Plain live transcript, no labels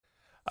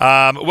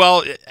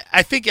Well,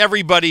 I think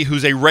everybody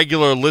who's a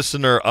regular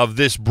listener of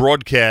this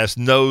broadcast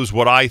knows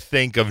what I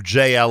think of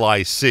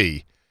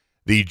JLIC,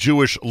 the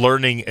Jewish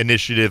Learning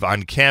Initiative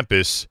on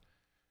campus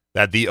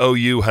that the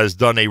OU has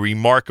done a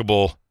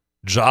remarkable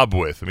job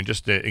with. I mean,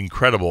 just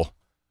incredible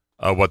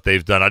what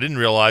they've done. I didn't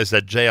realize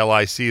that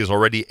JLIC is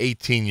already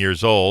 18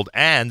 years old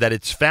and that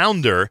its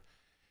founder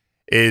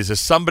is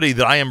somebody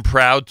that I am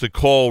proud to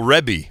call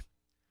Rebbe.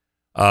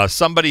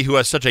 Somebody who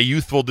has such a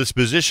youthful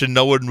disposition,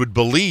 no one would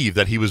believe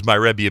that he was my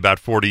Rebbe about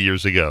 40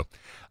 years ago.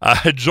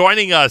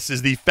 Joining us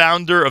is the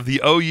founder of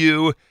the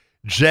OU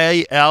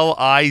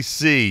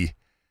JLIC,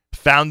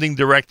 founding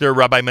director,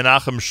 Rabbi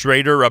Menachem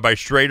Schrader. Rabbi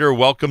Schrader,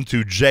 welcome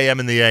to JM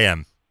in the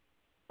AM.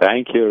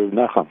 Thank you,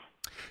 Nachum.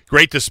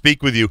 Great to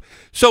speak with you.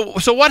 So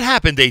what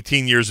happened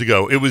 18 years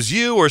ago? It was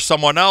you or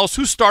someone else?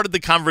 Who started the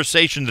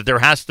conversation that there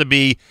has to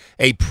be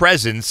a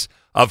presence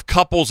of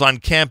couples on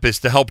campus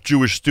to help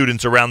Jewish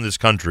students around this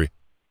country?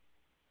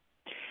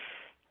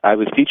 I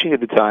was teaching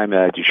at the time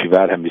at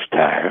Yeshivat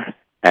HaMishtar,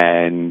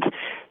 and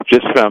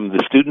just from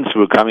the students who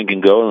were coming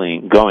and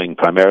going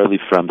primarily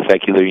from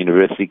secular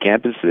university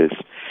campuses,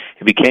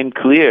 it became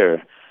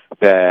clear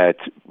that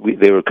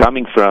they were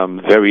coming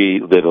from very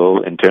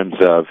little in terms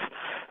of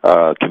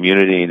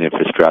community and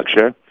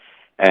infrastructure,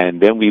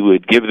 and then we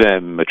would give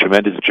them a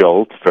tremendous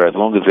jolt for as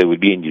long as they would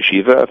be in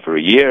yeshiva, for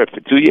a year,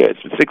 for 2 years,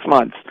 for 6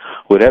 months,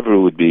 whatever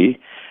it would be,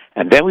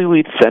 and then we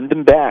would send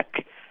them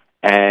back.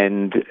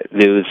 And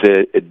there was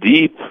a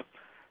deep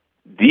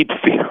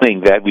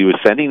feeling that we were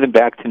sending them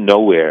back to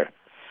nowhere.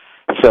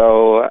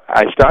 So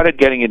I started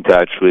getting in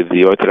touch with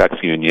the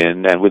Orthodox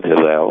Union and with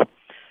Hillel,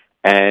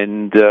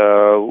 and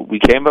we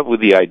came up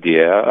with the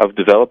idea of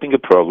developing a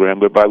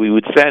program whereby we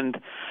would send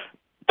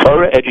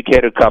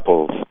Torah-educated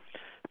couples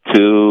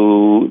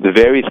to the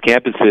various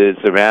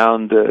campuses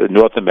around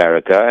North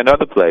America and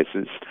other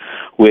places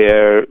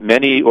where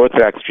many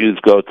Orthodox Jews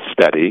go to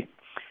study,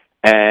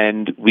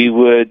 and we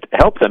would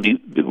help them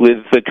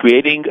with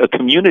creating a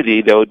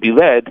community that would be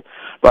led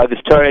by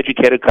this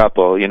Torah-educated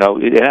couple. You know,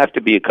 it has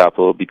to be a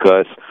couple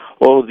because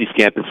all of these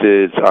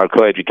campuses are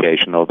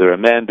coeducational. There are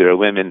men, there are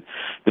women.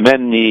 The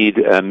men need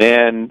a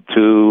man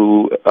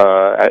to,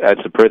 as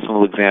a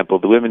personal example,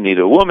 the women need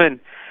a woman,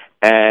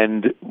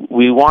 and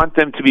we want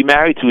them to be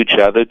married to each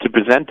other to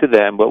present to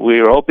them what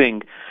we're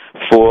hoping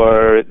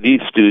for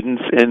these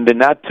students in the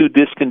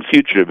not-too-distant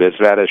future,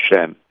 Bezrat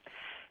Hashem.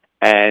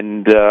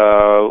 And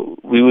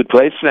we would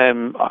place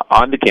them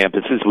on the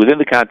campuses within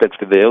the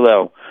context of the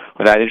Hillel.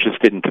 We're not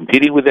interested in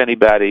competing with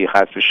anybody,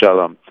 chas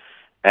v'shalom.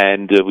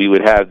 And we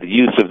would have the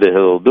use of the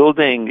Hillel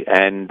building,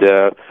 and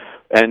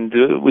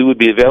we would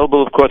be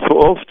available, of course, for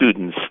all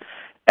students,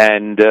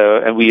 and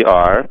we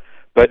are.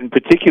 But in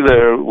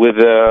particular, with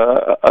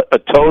a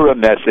Torah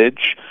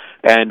message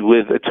and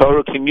with a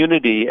Torah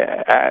community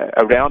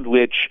around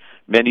which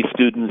many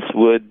students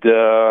would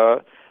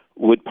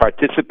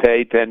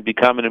participate and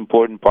become an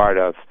important part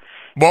of.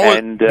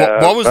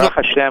 Baruch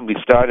Hashem, we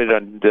started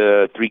on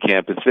 4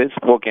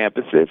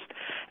 campuses,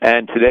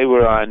 and today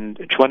we're on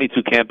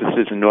 22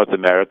 campuses in North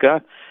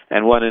America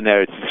and 1 in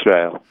Eretz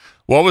Israel.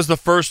 What was the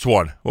first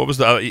one? What was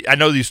I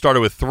know you started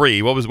with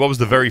 3. What was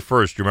the very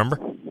first? Do you remember?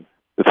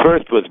 The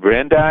first was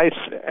Brandeis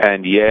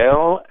and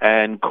Yale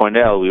and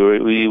Cornell.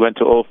 We went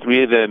to all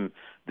 3 of them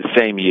the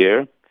same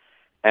year.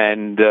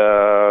 And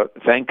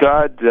thank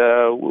God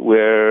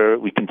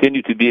we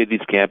continue to be at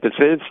these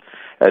campuses,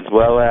 as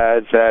well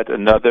as at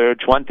another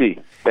 20.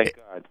 Thank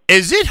God.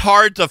 Is it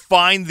hard to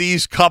find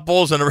these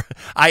couples? And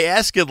I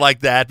ask it like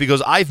that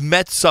because I've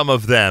met some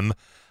of them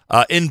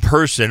in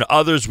person.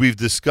 Others we've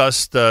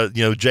discussed,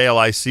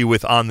 JLIC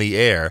with on the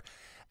air.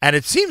 And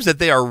it seems that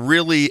they are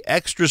really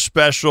extra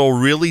special,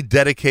 really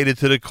dedicated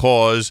to the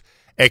cause,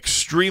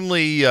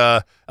 extremely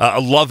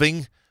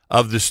loving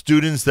of the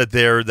students that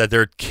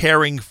they're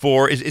caring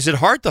for. Is it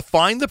hard to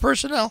find the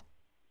personnel?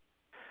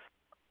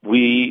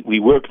 We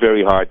work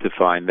very hard to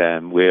find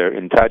them. We're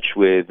in touch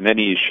with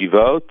many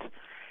yeshivot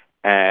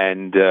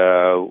and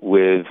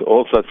with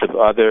all sorts of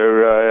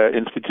other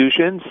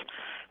institutions,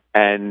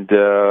 and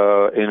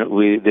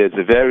there's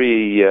a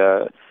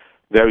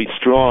very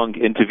strong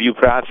interview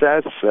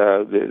process.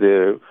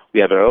 We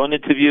have our own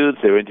interviews.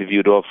 They're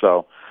interviewed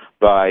also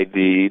by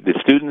the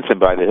students and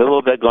by the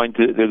Hillel they're going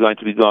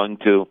to be going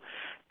to.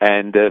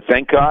 And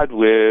thank God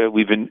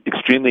we've been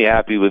extremely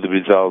happy with the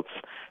results,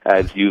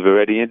 as you've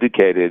already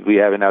indicated. We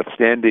have an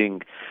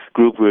outstanding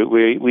group.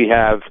 We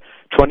have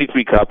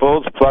 23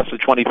 couples, plus a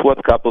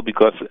 24th couple,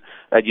 because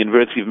at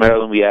University of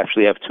Maryland we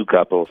actually have 2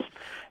 couples.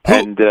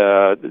 And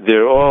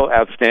they're all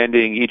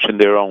outstanding, each in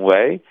their own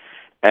way.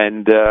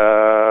 And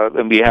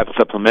we have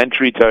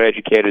supplementary Torah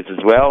educators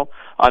as well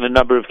on a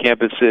number of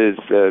campuses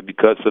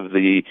because of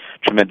the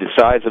tremendous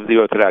size of the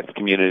Orthodox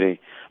community.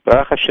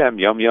 Baruch Hashem,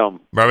 Yom Yom.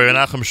 Rabbi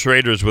Menachem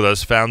Schrader is with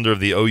us, founder of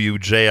the OU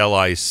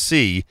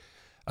JLIC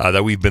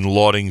that we've been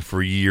lauding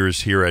for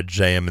years here at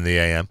JM in the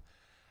AM.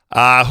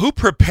 Who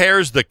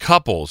prepares the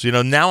couples?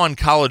 Now on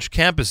college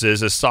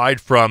campuses,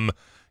 aside from,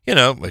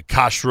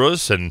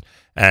 kashrus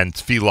and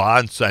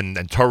tefillah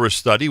and Torah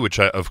study, which,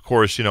 of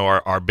course,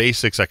 are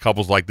basics that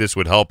couples like this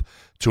would help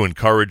to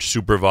encourage,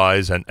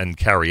 supervise, and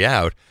carry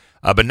out.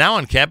 But now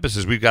on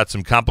campuses, we've got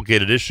some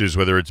complicated issues,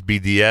 whether it's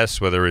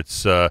BDS, whether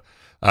it's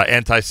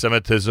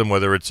anti-Semitism,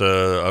 whether it's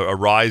a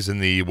rise in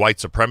the white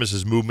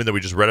supremacist movement that we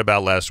just read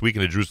about last week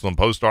in the Jerusalem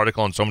Post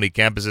article on so many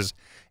campuses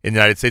in the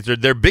United States.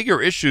 There are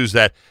bigger issues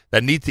that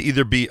need to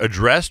either be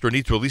addressed or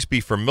need to at least be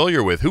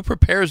familiar with. Who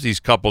prepares these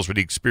couples for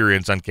the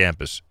experience on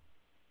campus?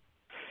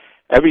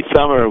 Every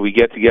summer we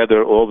get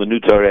together all the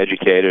new Torah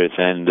educators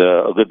and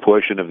a good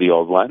portion of the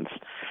old ones.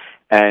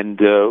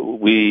 And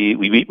we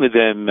meet with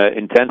them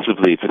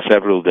intensively for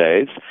several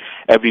days.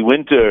 Every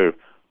winter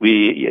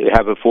we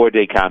have a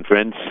 4-day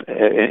conference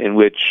in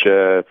which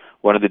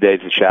one of the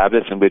days is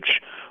Shabbos, in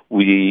which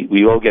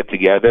we all get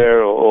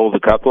together, all the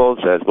couples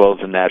as well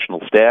as the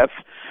national staff.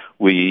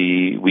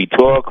 We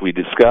talk, we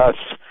discuss,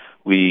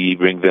 we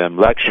bring them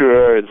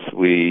lecturers,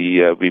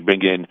 we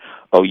bring in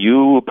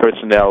OU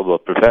personnel,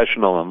 both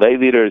professional and lay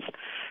leaders,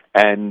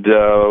 and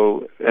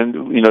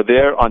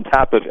they're on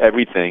top of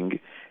everything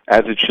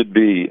as it should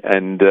be,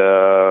 and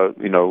we're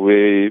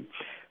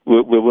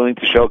willing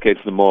to showcase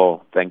them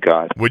all. Thank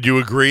God. Would you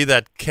agree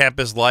that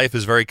campus life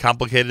is very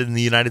complicated in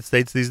the United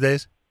States these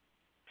days?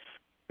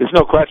 There's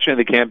no question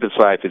the campus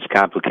life is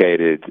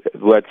complicated.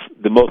 What's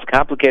the most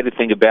complicated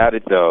thing about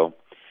it, though,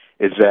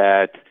 is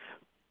that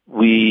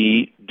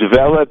we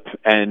develop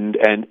and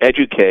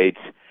educate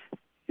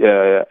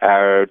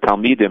our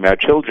Talmidim, our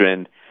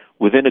children,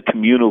 within a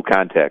communal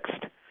context.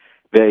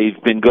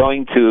 They've been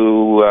going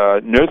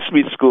to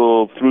nursery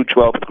school through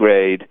 12th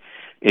grade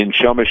in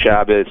Shomer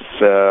Shabbos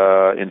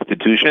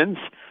institutions,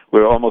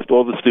 where almost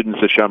all the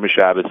students are Shomer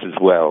Shabbos as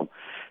well.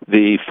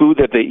 The food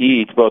that they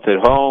eat, both at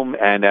home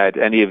and at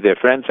any of their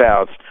friends'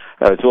 house,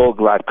 it's all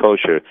glatt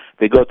kosher.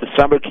 They go to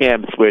summer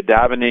camps where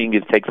davening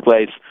takes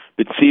place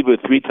with tzibur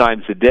 3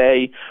 times a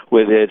day,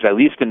 where there's at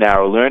least an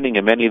hour learning,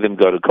 and many of them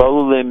go to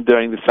kollel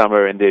during the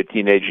summer in their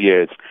teenage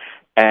years.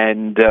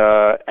 And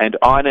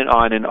on and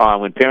on and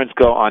on. When parents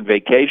go on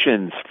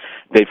vacations,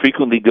 they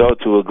frequently go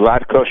to a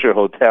glatt kosher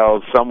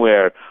hotel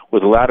somewhere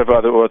with a lot of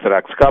other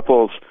Orthodox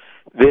couples.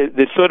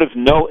 There's sort of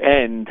no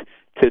end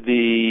to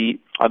the.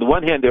 On the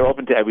one hand, they're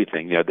open to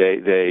everything.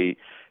 They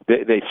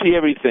see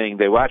everything,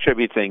 they watch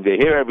everything, they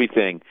hear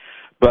everything.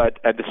 But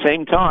at the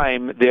same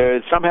time, there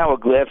is somehow a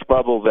glass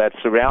bubble that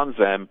surrounds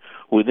them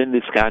within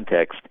this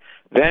context.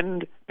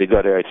 Then they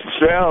go to Eretz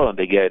Yisrael and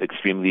they get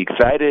extremely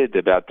excited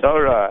about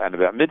Torah and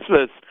about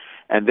mitzvahs,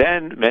 and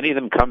then many of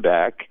them come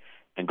back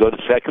and go to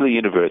secular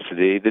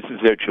university. This is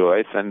their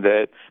choice, and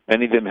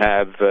many of them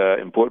have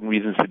important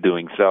reasons for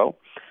doing so.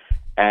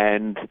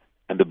 And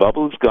the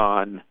bubble is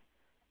gone,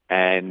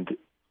 and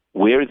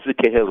where is the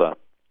kehillah?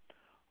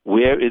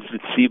 Where is the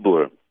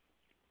tzibur?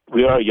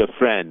 Where are your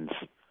friends?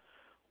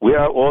 Where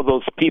are all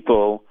those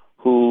people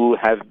who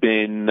have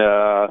been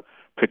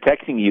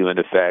protecting you, in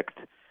effect,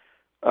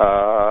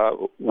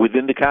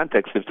 within the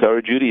context of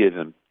Torah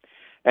Judaism?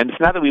 And it's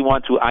not that we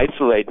want to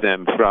isolate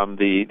them from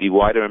the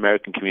wider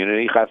American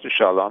community, chas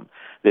v'shalom.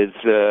 There's,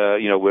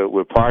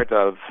 we're part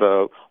of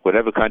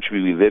whatever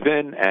country we live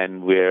in,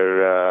 and we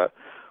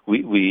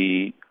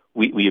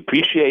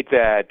appreciate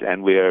that,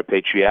 and we're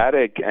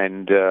patriotic,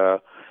 and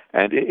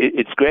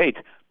it's great.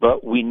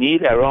 But we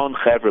need our own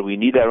chevra, we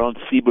need our own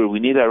tzibur, we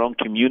need our own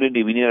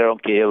community, we need our own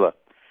kehillah,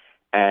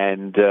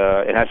 and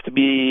it has to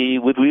be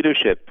with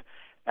leadership.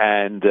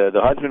 And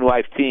the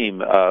husband-wife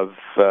team of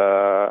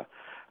JLIC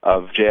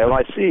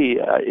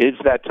is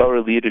that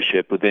Torah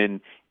leadership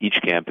within each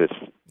campus.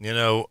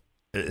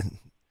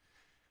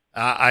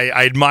 I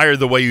admire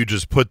the way you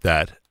just put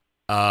that.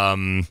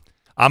 I'm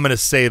going to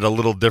say it a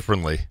little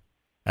differently,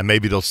 and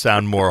maybe it'll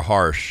sound more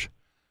harsh.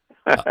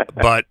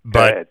 But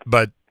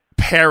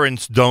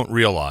parents don't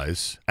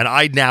realize, and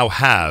I now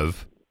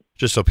have,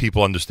 just so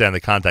people understand the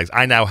context,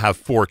 I now have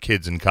 4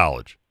 kids in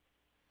college.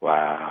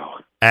 Wow.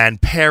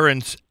 And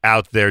parents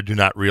out there do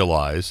not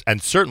realize,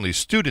 and certainly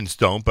students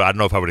don't, but I don't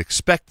know if I would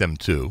expect them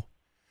to,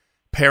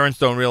 parents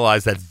don't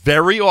realize that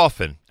very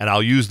often, and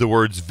I'll use the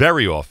words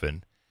very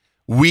often,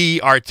 we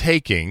are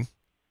taking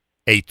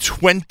a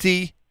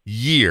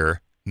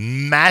 20-year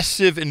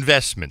massive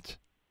investment.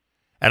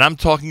 And I'm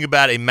talking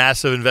about a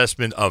massive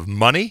investment of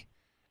money,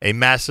 a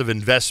massive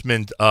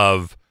investment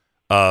of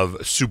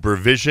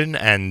supervision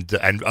and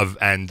of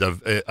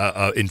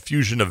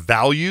infusion of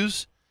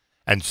values,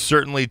 and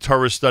certainly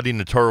Torah study and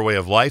the Torah way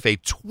of life, a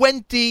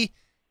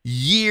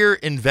 20-year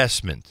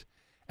investment.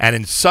 And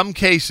in some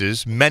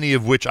cases, many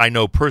of which I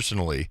know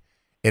personally,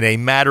 in a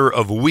matter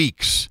of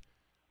weeks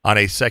on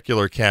a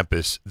secular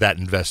campus, that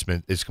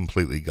investment is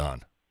completely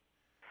gone.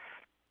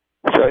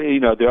 So,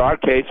 there are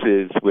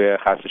cases where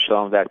chas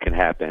v'shalom that can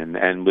happen,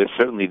 and we're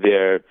certainly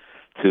there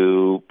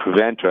to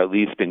prevent or at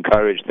least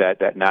encourage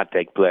that not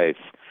take place.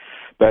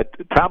 But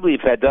probably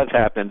if that does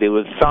happen, there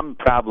was some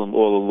problem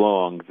all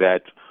along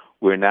that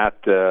we're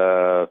not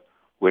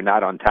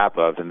on top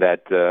of, and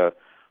that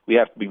we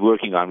have to be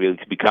working on really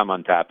to become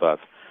on top of.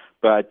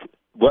 But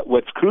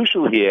what's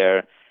crucial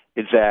here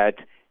is that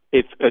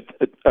if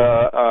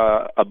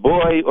a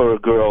boy or a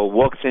girl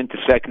walks into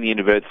second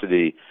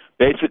university,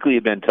 basically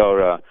a Ben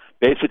Torah,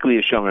 basically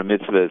a Shomer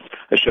Mitzvahs,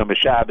 a Shomer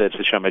Shabbos,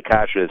 a Shomer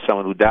Kashrus,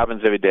 someone who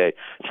davens every day,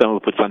 someone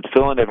who puts on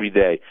tefillin every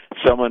day,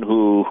 someone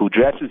who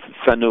dresses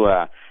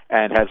sanua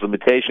and has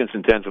limitations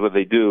in terms of what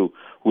they do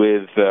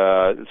with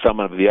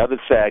someone of the other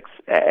sex,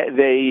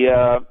 they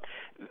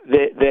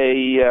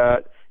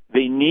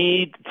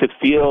need to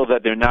feel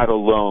that they're not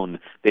alone.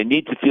 They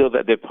need to feel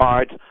that they're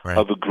part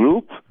of a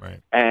group,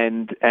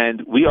 and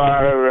we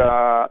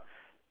are,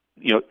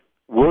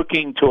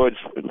 working towards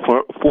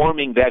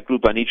forming that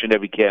group on each and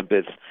every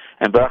campus.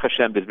 And Baruch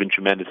Hashem, there's been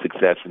tremendous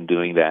success in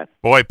doing that.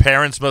 Boy,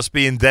 parents must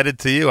be indebted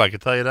to you. I can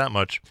tell you that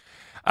much.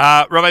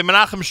 Rabbi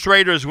Menachem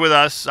Schrader is with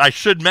us. I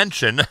should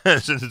mention,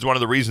 since it's one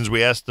of the reasons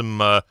we asked him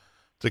to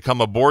come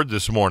aboard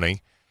this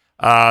morning,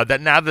 that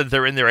now that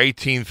they're in their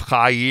 18th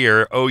Chai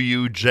year,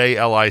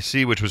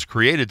 OUJLIC, which was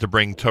created to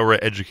bring Torah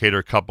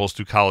educator couples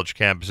to college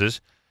campuses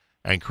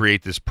and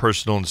create this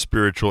personal and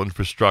spiritual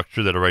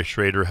infrastructure that Rabbi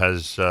Schrader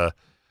has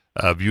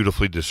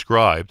beautifully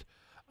described,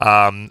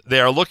 they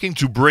are looking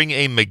to bring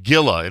a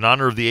Megillah in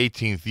honor of the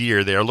 18th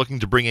year. They are looking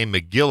to bring a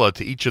Megillah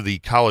to each of the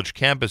college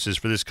campuses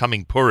for this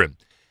coming Purim.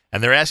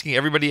 And they're asking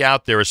everybody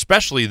out there,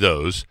 especially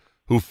those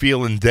who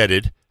feel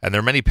indebted, and there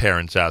are many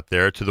parents out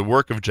there, to the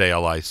work of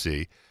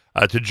JLIC,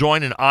 to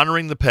join in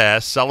honoring the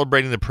past,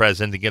 celebrating the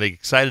present, and getting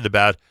excited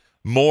about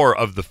more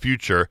of the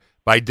future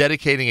by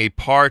dedicating a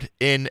part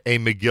in a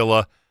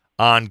Megillah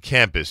on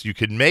campus. You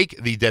can make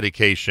the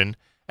dedication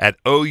at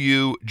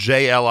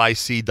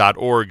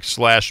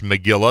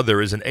oujlic.org/Megillah.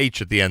 There is an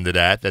H at the end of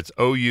that. That's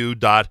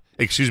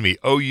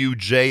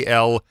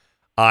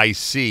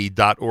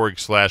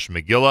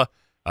oujlic.org/Megillah.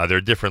 There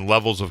are different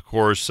levels, of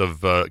course,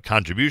 of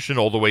contribution,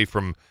 all the way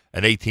from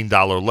an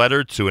 $18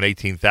 letter to an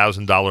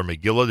 $18,000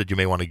 Megillah that you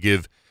may want to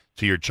give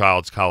to your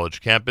child's college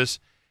campus.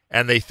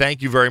 And they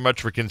thank you very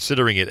much for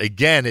considering it.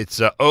 Again, it's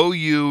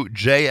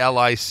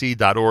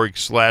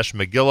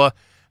oujlic.org/Megillah.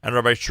 And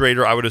Rabbi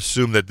Schrader, I would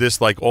assume that this,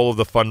 like all of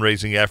the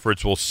fundraising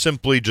efforts, will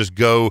simply just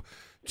go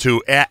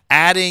to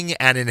adding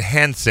and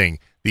enhancing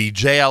the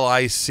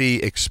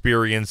JLIC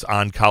experience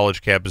on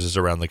college campuses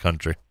around the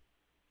country.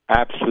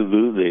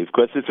 Absolutely. Of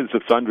course, this is a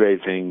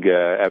fundraising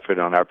effort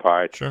on our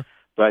part. Sure.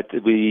 But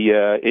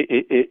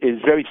it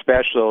is very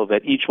special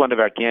that each one of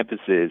our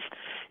campuses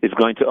is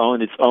going to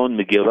own its own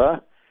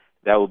Megillah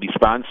that will be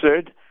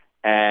sponsored,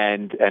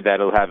 and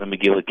that'll have a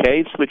Megillah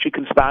case, which you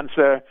can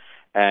sponsor,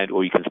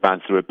 or you can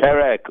sponsor a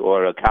perek,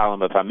 or a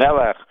column of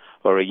Hamelech,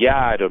 or a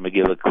yad, or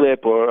Megillah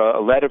clip, or a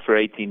letter for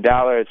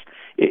 $18.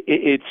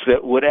 It's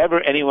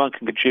whatever anyone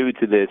can contribute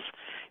to this.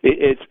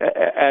 It's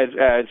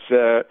as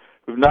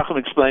Rav Nachum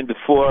explained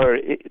before.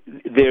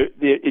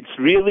 It's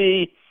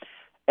really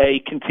a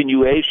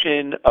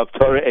continuation of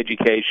Torah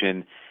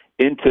education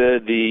into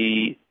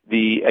the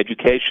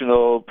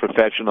educational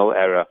professional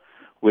era,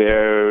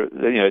 where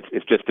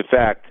it's just a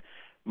fact.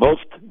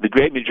 The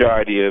great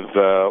majority of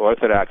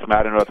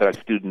modern Orthodox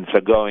students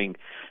are going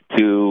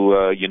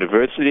to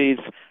universities.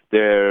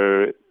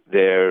 They're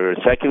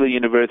secular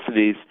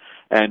universities,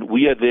 and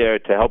we are there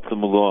to help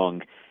them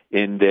along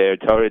in their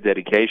Torah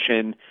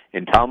dedication,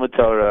 in Talmud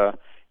Torah,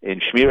 in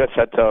Shmiras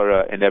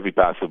HaTorah, in every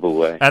possible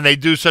way. And they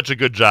do such a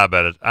good job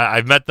at it.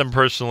 I've met them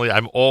personally.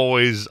 I'm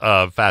always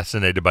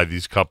fascinated by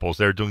these couples.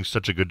 They're doing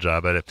such a good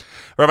job at it.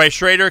 Rabbi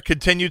Schrader,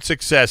 continued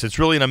success. It's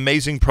really an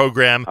amazing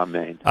program.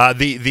 Amen.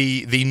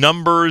 The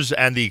numbers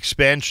and the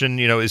expansion,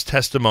 is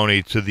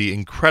testimony to the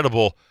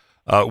incredible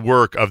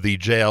work of the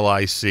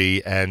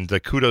JLIC,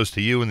 and kudos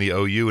to you and the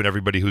OU and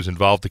everybody who's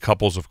involved, the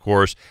couples, of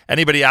course.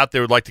 Anybody out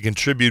there would like to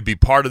contribute, be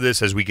part of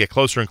this as we get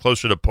closer and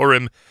closer to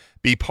Purim,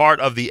 be part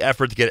of the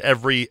effort to get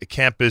every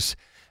campus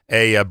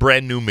a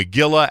brand new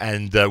Megillah,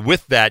 and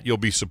with that, you'll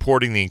be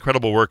supporting the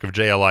incredible work of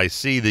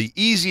JLIC. The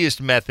easiest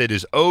method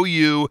is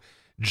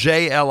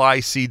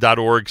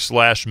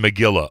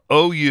oujlic.org/Megillah,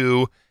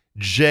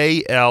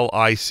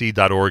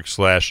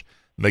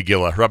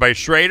 oujlic.org/Megillah. Rabbi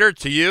Schrader,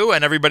 to you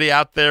and everybody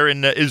out there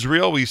in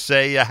Israel, we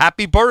say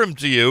happy Purim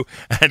to you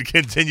and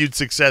continued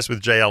success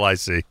with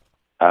JLIC.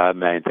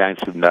 Man,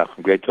 thanks,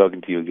 Menachem. Great talking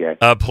to you again.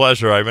 A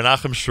pleasure. I'm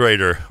Menachem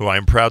Schrader, who I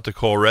am proud to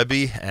call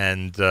Rebbe,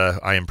 and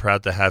I am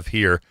proud to have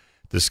here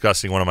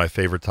discussing one of my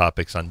favorite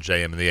topics on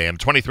JM and the AM.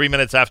 23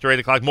 minutes after 8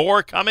 o'clock.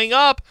 More coming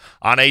up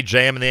on a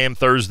JM and the AM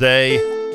Thursday.